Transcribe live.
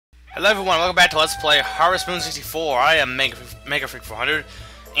Hello everyone, welcome back to Let's Play Harvest Moon 64. I am Mega Freak 400,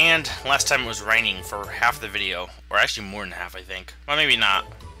 and last time it was raining for half the video, or actually more than half, I think. Well, maybe not,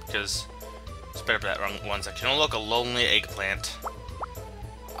 because it's better for that one section. Oh look, a lonely eggplant.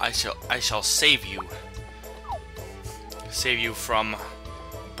 I shall save you. Save you from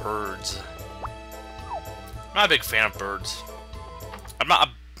birds. I'm not a big fan of birds. I'm not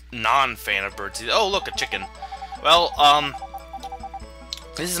a non-fan of birds either. Oh look, a chicken. Well,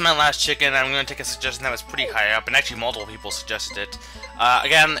 this is my last chicken. I'm going to take a suggestion that was pretty high up, and actually multiple people suggested it.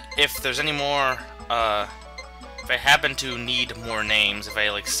 Again, if there's any more, if I happen to need more names, if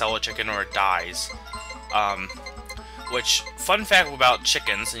I like sell a chicken or it dies, which, fun fact about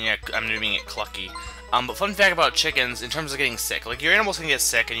chickens, and yeah, I'm naming it Clucky, but fun fact about chickens in terms of getting sick, like your animals can get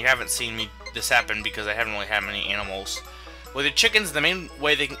sick, and you haven't seen this happen because I haven't really had many animals. With your chickens, the main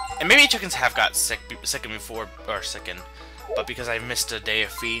way they can, and maybe chickens have got sickened before, or sickened, but because I missed a day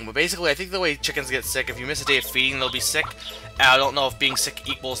of feeding. But basically, I think the way chickens get sick, if you miss a day of feeding, they'll be sick. And I don't know if being sick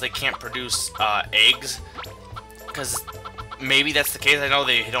equals they can't produce eggs, because maybe that's the case. I know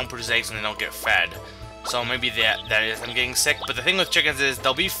they don't produce eggs and they don't get fed, so maybe that is them getting sick. But the thing with chickens is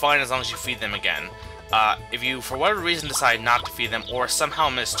they'll be fine as long as you feed them again. If you, for whatever reason, decide not to feed them, or somehow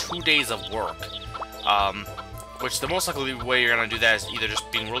miss 2 days of work, which the most likely way you're going to do that is either just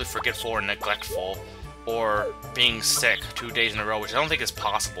being really forgetful or neglectful, or being sick 2 days in a row, which I don't think is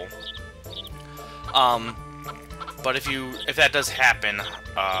possible. But if that does happen,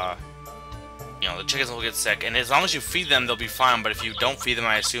 you know, the chickens will get sick, and as long as you feed them, they'll be fine, but if you don't feed them,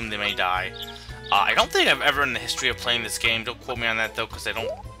 I assume they may die. I don't think I've ever in the history of playing this game, don't quote me on that though, because I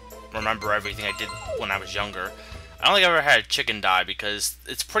don't remember everything I did when I was younger. I don't think I've ever had a chicken die, because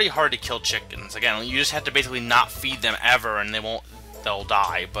it's pretty hard to kill chickens. Again, you just have to basically not feed them ever, and they'll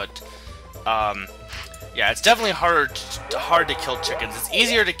die, but, yeah, it's definitely hard to kill chickens. It's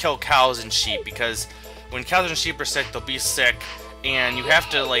easier to kill cows and sheep, because when cows and sheep are sick, they'll be sick, and you have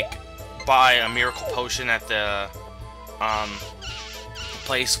to, like, buy a miracle potion at the,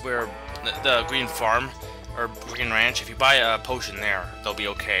 place where, the green farm, or green ranch. If you buy a potion there, they'll be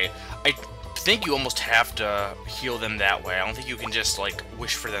okay. I think you almost have to heal them that way. I don't think you can just, like,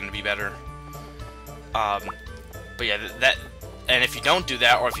 wish for them to be better. But yeah, and if you don't do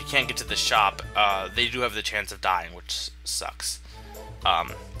that, or if you can't get to the shop, they do have the chance of dying, which sucks.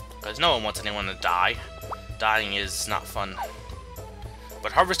 Because no one wants anyone to die. Dying is not fun.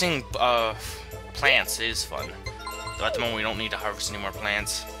 But harvesting plants is fun. Though at the moment we don't need to harvest any more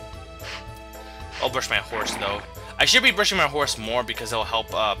plants. I'll brush my horse, though. I should be brushing my horse more because it'll help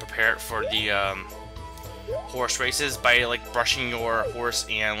prepare it for the horse races. By like brushing your horse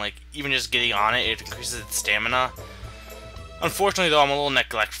and like even just getting on it, it increases its stamina. Unfortunately, though, I'm a little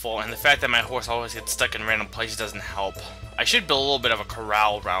neglectful, and the fact that my horse always gets stuck in random places doesn't help. I should build a little bit of a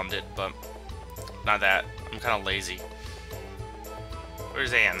corral around it, but not that. I'm kind of lazy.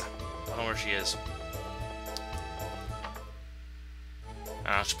 Where's Anne? I don't know where she is.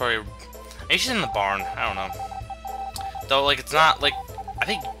 She's probably... Maybe she's in the barn. I don't know. Though, like, it's not, like... I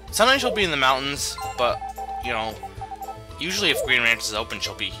think sometimes she'll be in the mountains, but, you know, usually if Green Ranch is open,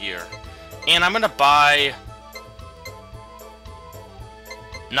 she'll be here. And I'm gonna buy...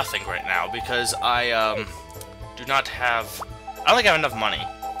 nothing right now, because I, do not have... I don't think I have enough money.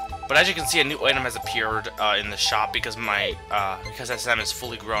 But as you can see, a new item has appeared, in the shop, because my, because SM is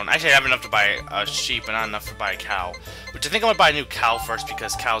fully grown. Actually, I have enough to buy a sheep, and not enough to buy a cow. Which I think I'm gonna buy a new cow first,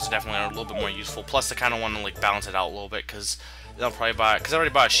 because cows definitely are a little bit more useful. Plus, I kind of want to, like, balance it out a little bit, because then I'll probably buy... Because I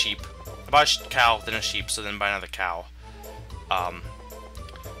already bought a sheep. I bought a cow, then a sheep, so then buy another cow.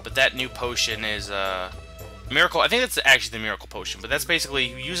 But that new potion is, Miracle, I think that's actually the Miracle Potion, but that's basically,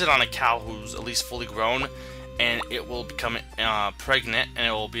 you use it on a cow who's at least fully grown, and it will become pregnant, and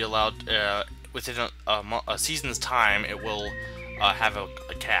it will be allowed, within a season's time, it will have a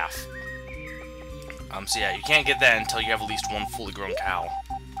calf. So yeah, you can't get that until you have at least one fully grown cow.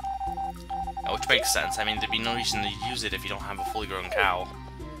 Which makes sense. I mean, there'd be no reason to use it if you don't have a fully grown cow.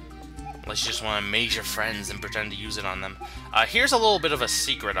 Unless you just want to amaze your friends and pretend to use it on them. Here's a little bit of a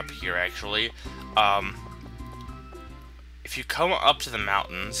secret up here, actually. If you come up to the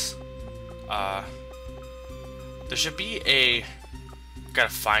mountains, there should be a... Gotta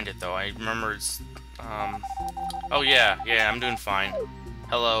find it, though. I remember it's... Oh, yeah, I'm doing fine.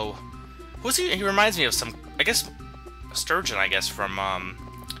 Hello. Who's he? He reminds me of some... I guess... A sturgeon, I guess, from,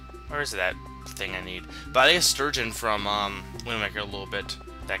 where is that thing I need? But I think sturgeon from, Wind Waker a little bit.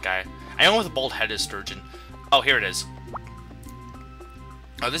 That guy. I know with a bald head is sturgeon. Oh, here it is.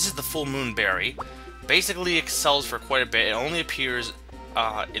 Oh, this is the full moon berry. Basically excels for quite a bit. It only appears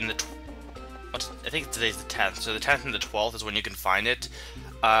in the... I think today's the 10th, so the 10th and the 12th is when you can find it.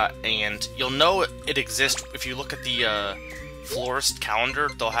 and you'll know it exists if you look at the florist calendar.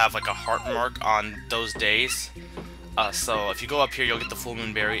 They'll have like a heart mark on those days. So if you go up here, you'll get the full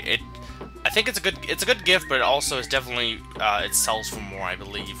moon berry. I think it's a good gift, but it also is definitely it sells for more, I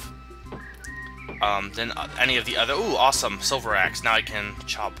believe, than any of the other. Ooh, awesome, silver axe. Now I can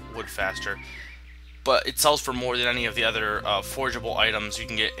chop wood faster. But it sells for more than any of the other forgeable items you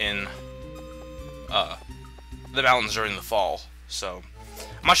can get in the mountains during the fall. So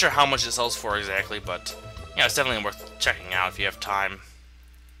I'm not sure how much it sells for exactly, but yeah, it's definitely worth checking out if you have time.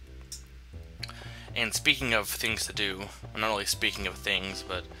 And speaking of things to do, well, not really speaking of things,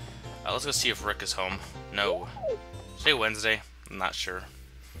 but let's go see if Rick is home. No. Today Wednesday? I'm not sure.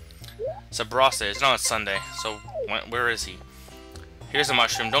 Sabrosa is. No, it's Sunday. So, where is he? Here's a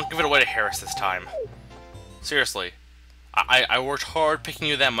mushroom. Don't give it away to Harris this time. Seriously. I worked hard picking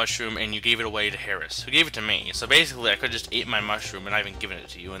you that mushroom, and you gave it away to Harris, who gave it to me. So basically, I could have just ate my mushroom and not even given it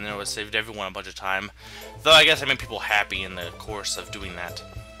to you, and then it would have saved everyone a bunch of time. Though I guess I made people happy in the course of doing that.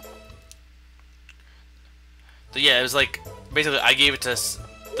 So yeah, it was like, basically, I gave it to his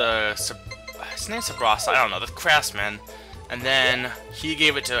name's Sabrosa, I don't know, the craftsman, and then he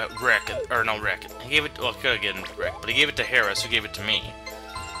gave it to Rick, or no, Rick. He gave it, well, could have given it to Rick, but he gave it to Harris, who gave it to me.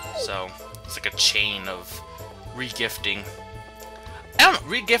 So, it's like a chain of regifting. I don't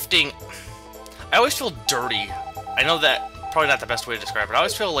know, regifting, I always feel dirty. I know that probably not the best way to describe it. I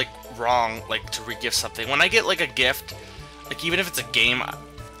always feel like wrong, like, to regift something. When I get like a gift, like even if it's a game,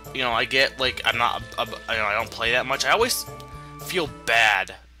 you know, I get like, I don't play that much. I always feel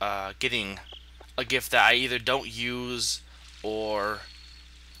bad getting a gift that I either don't use, or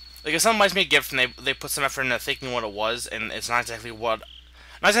like if someone buys me a gift and they put some effort into thinking what it was, and it's not exactly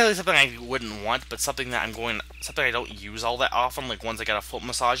something I wouldn't want, but something I don't use all that often. Like once I got a foot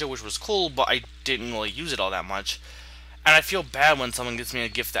massager, which was cool, but I didn't really use it all that much. And I feel bad when someone gives me a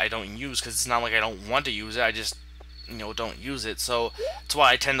gift that I don't use, because it's not like I don't want to use it, I just, you know, don't use it. So that's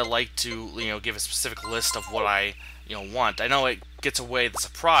why I tend to like to, you know, give a specific list of what I, you know, want. I know it gets away the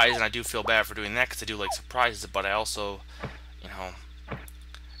surprise, and I do feel bad for doing that because I do like surprises, but I also, you know,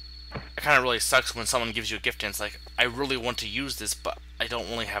 it kind of really sucks when someone gives you a gift and it's like, I really want to use this, but I don't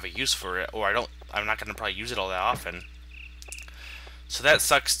really have a use for it, or I'm not going to probably use it all that often. So that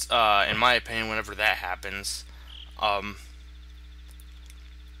sucks, in my opinion, whenever that happens.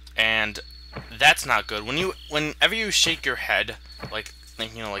 And that's not good. Whenever you shake your head, like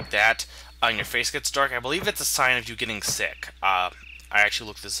you know, like that, and your face gets dark, I believe it's a sign of you getting sick. I actually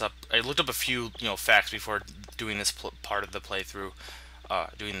looked this up. I looked up a few, you know, facts before doing this part of the playthrough,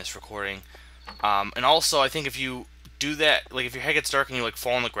 doing this recording. And also, I think if you do that, like if your head gets dark and you like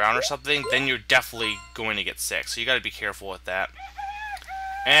fall on the ground or something, then you're definitely going to get sick. So you got to be careful with that.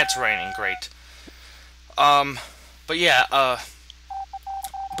 And it's raining, great. But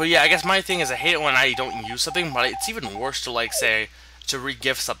yeah, I guess my thing is I hate it when I don't use something, but it's even worse to, like, say, to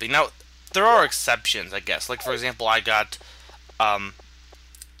re-gift something. Now, there are exceptions, I guess. Like, for example, I got, at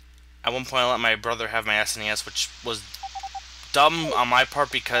one point I let my brother have my SNES, which was dumb on my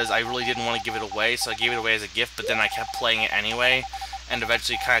part because I really didn't want to give it away, so I gave it away as a gift, but then I kept playing it anyway, and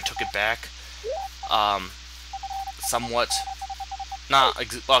eventually kind of took it back, somewhat.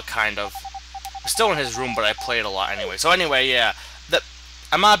 Well, kind of. It's still in his room, but I play it a lot anyway. So anyway, yeah.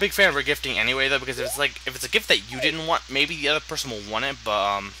 I'm not a big fan of regifting anyway, though, because if it's a gift that you didn't want, maybe the other person will want it,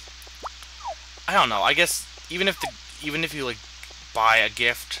 but, I don't know. I guess, even if you, like, buy a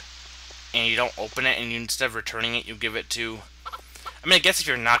gift, and you don't open it, and instead of returning it, you give it to, I mean, I guess if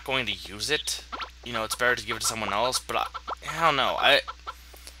you're not going to use it, you know, it's better to give it to someone else, but I don't know.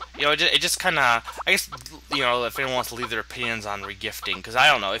 You know, it just kind of, I guess, you know, if anyone wants to leave their opinions on regifting, because I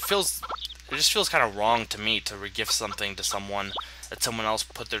don't know, it just feels kind of wrong to me to regift something to someone that someone else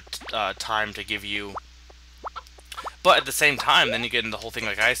put their time to give you. But at the same time, then you get into the whole thing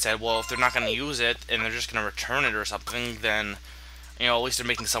like I said, well, if they're not going to use it, and they're just going to return it or something, then, you know, at least they're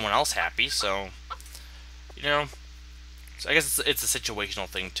making someone else happy, so, you know, so I guess it's a situational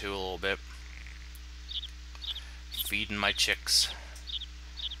thing, too, a little bit. Feeding my chicks.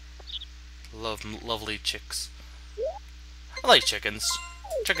 Lovely chicks. I like chickens.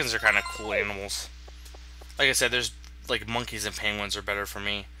 Chickens are kind of cool animals. Like I said, there's, like, monkeys and penguins are better for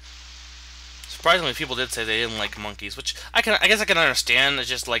me. Surprisingly, people did say they didn't like monkeys, which I guess I can understand. It's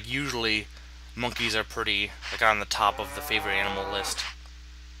just, like, usually monkeys are pretty, like, on the top of the favorite animal list.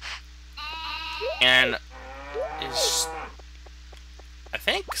 And I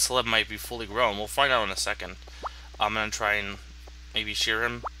think Celeb might be fully grown. We'll find out in a second. I'm gonna try and maybe shear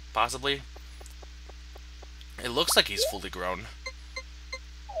him, possibly. It looks like he's fully grown.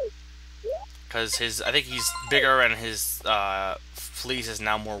 Because I think he's bigger and his fleece is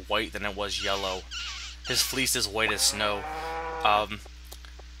now more white than it was yellow. His fleece is white as snow.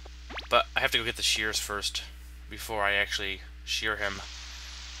 But I have to go get the shears first before I actually shear him.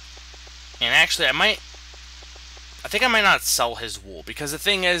 And actually, I think I might not sell his wool, because the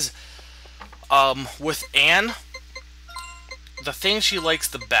thing is, with Anne, the thing she likes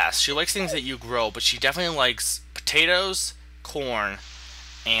the best, she likes things that you grow, but she definitely likes potatoes, corn,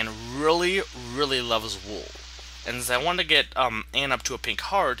 and really, really loves wool. And since I want to get Anne up to a pink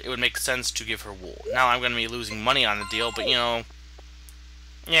heart, it would make sense to give her wool. Now I'm going to be losing money on the deal, but you know,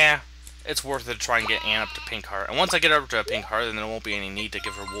 yeah, it's worth it to try and get Anne up to pink heart. And once I get her up to a pink heart, then there won't be any need to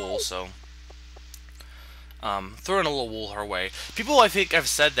give her wool, so throw in a little wool her way. People, I think, have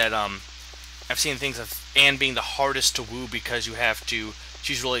said that I've seen things of Anne being the hardest to woo because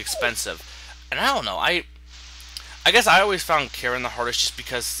she's really expensive. And I don't know, I guess I always found Karen the hardest just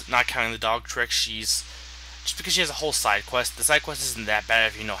because, not counting the dog trick, just because she has a whole side quest. The side quest isn't that bad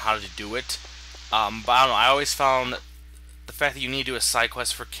if you know how to do it. But I don't know, I always found the fact that you need to do a side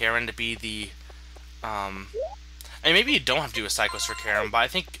quest for Karen to be the, I mean, maybe you don't have to do a side quest for Karen, but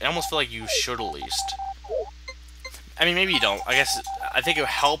I almost feel like you should at least. I mean, maybe you don't. I think it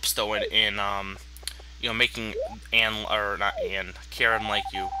helps though in you know, making Anne, or not Anne, Karen like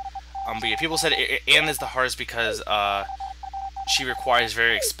you. But yeah, people said Anne is the hardest because she requires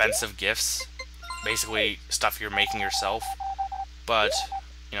very expensive gifts, basically stuff you're making yourself. But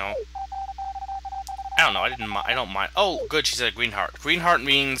you know, I don't know. I don't mind. Oh, good. She said green heart. Green heart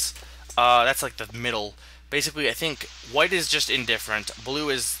means that's like the middle. Basically, I think white is just indifferent. Blue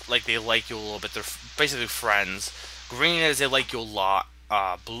is like they like you a little bit. They're basically friends. Green is they like you a lot.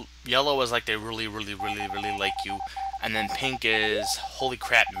 Yellow is like they really, really, really, really like you. And then pink is, holy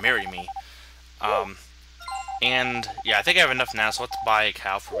crap, marry me. And yeah, I think I have enough now, so let's buy a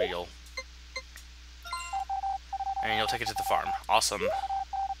cow for real. And you'll take it to the farm. Awesome.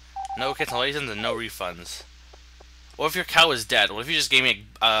 No cancellations and no refunds. What if your cow is dead? What if you just gave me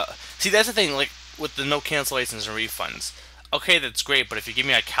a... see, that's the thing, like, with the no cancellations and refunds. Okay, that's great, but if you give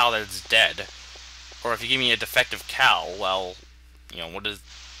me a cow that's dead, or if you give me a defective cow, well, you know, what does...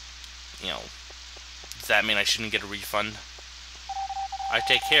 you know... does that mean I shouldn't get a refund? I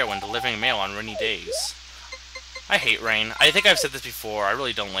take care when delivering mail on rainy days. I hate rain. I think I've said this before, I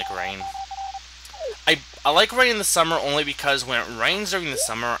really don't like rain. I like rain in the summer only because when it rains during the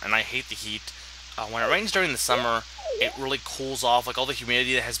summer, and I hate the heat, when it rains during the summer, it really cools off. Like, all the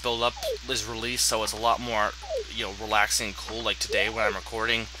humidity that has built up is released, so it's a lot more, you know, relaxing and cool. Like today when I'm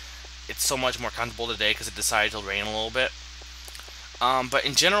recording, it's so much more comfortable today because it decided to rain a little bit. But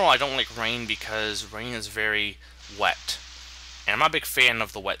in general, I don't like rain because rain is very wet, and I'm not a big fan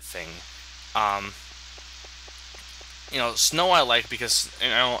of the wet thing. You know, snow I like because, you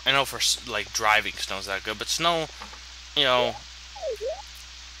know, I know for, like, driving snow's that good, but snow, you know,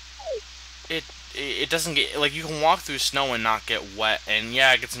 it doesn't get, like, you can walk through snow and not get wet, and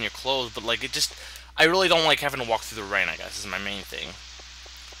yeah, it gets in your clothes, but, like, I really don't like having to walk through the rain, I guess, is my main thing.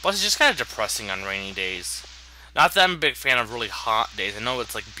 Plus, it's just kind of depressing on rainy days. Not that I'm a big fan of really hot days. I know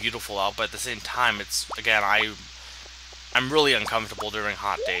it's, like, beautiful out, but at the same time, it's, again, I'm really uncomfortable during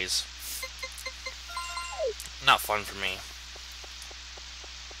hot days. Not fun for me.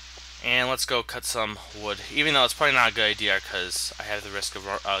 And let's go cut some wood. Even though it's probably not a good idea because I have the risk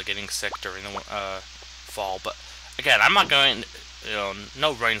of getting sick during the fall. But again, I'm not going. You know,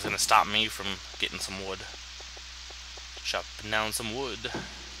 no rain's gonna stop me from getting some wood. Chopping down some wood.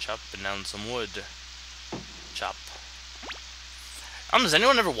 Chopping down some wood. Chop. Does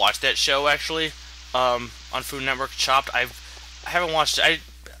anyone ever watch that show actually? On Food Network, Chopped. I haven't watched it.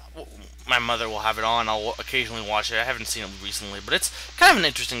 My mother will have it on. I'll occasionally watch it. I haven't seen it recently, but it's kind of an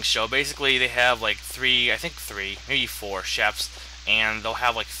interesting show. Basically, they have like three, maybe four chefs, and they'll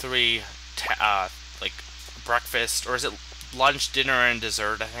have like three, like breakfast, or is it lunch, dinner, and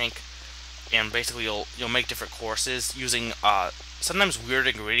dessert? I think. And basically, you'll make different courses using sometimes weird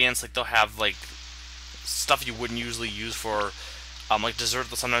ingredients. Like they'll have like stuff you wouldn't usually use for like dessert.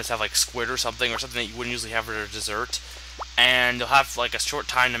 They'll sometimes have like squid or something that you wouldn't usually have for dessert. And they'll have like a short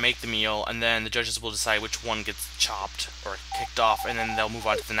time to make the meal, and then the judges will decide which one gets chopped or kicked off, and then they'll move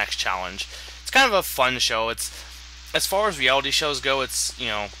on to the next challenge. It's kind of a fun show. It's, as far as reality shows go, it's, you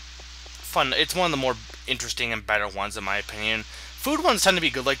know, fun. It's one of the more interesting and better ones in my opinion. Food ones tend to be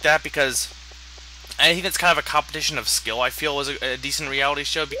good like that because I think it's kind of a competition of skill. I feel is a decent reality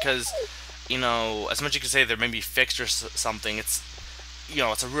show because, you know, as much as you can say they're maybe fixed or something, it's, you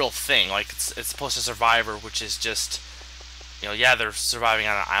know, it's a real thing. Like it's supposed to Survivor, which is just, you know, yeah, they're surviving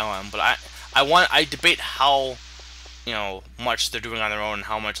on an island, but I debate how, you know, much they're doing on their own and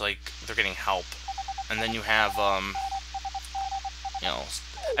how much, like, they're getting help. And then you have, you know,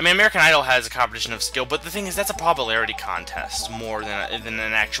 I mean, American Idol has a competition of skill, but the thing is, that's a popularity contest more than an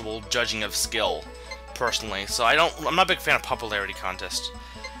actual judging of skill, personally. So I'm not a big fan of popularity contests.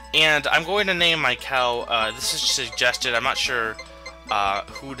 And I'm going to name my cow, this is suggested, I'm not sure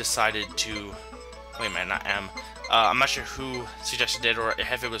who decided to, wait a minute, not M. I'm not sure who suggested it or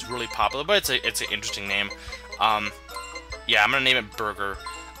if it was really popular, but it's an interesting name. Yeah, I'm gonna name it Burger.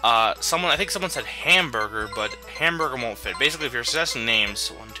 I think someone said Hamburger, but Hamburger won't fit. Basically, if you're suggesting names,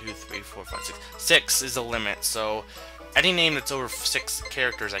 1, 2, 3, 4, 5, 6, 6 is the limit. So any name that's over 6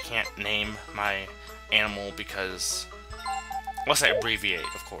 characters, I can't name my animal because, unless I abbreviate,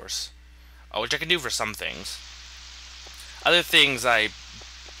 of course, which I can do for some things. Other things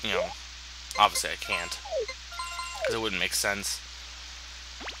obviously I can't, because it wouldn't make sense.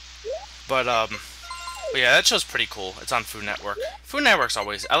 But yeah, that show's pretty cool. It's on Food Network. Food Network's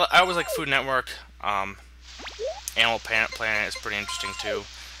always... I always like Food Network. Animal Planet is pretty interesting, too.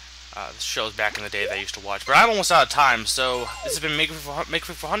 This show's back in the day that I used to watch. But I'm almost out of time, so this has been Make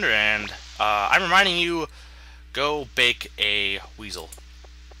Food 400, and I'm reminding you, go bake a weasel.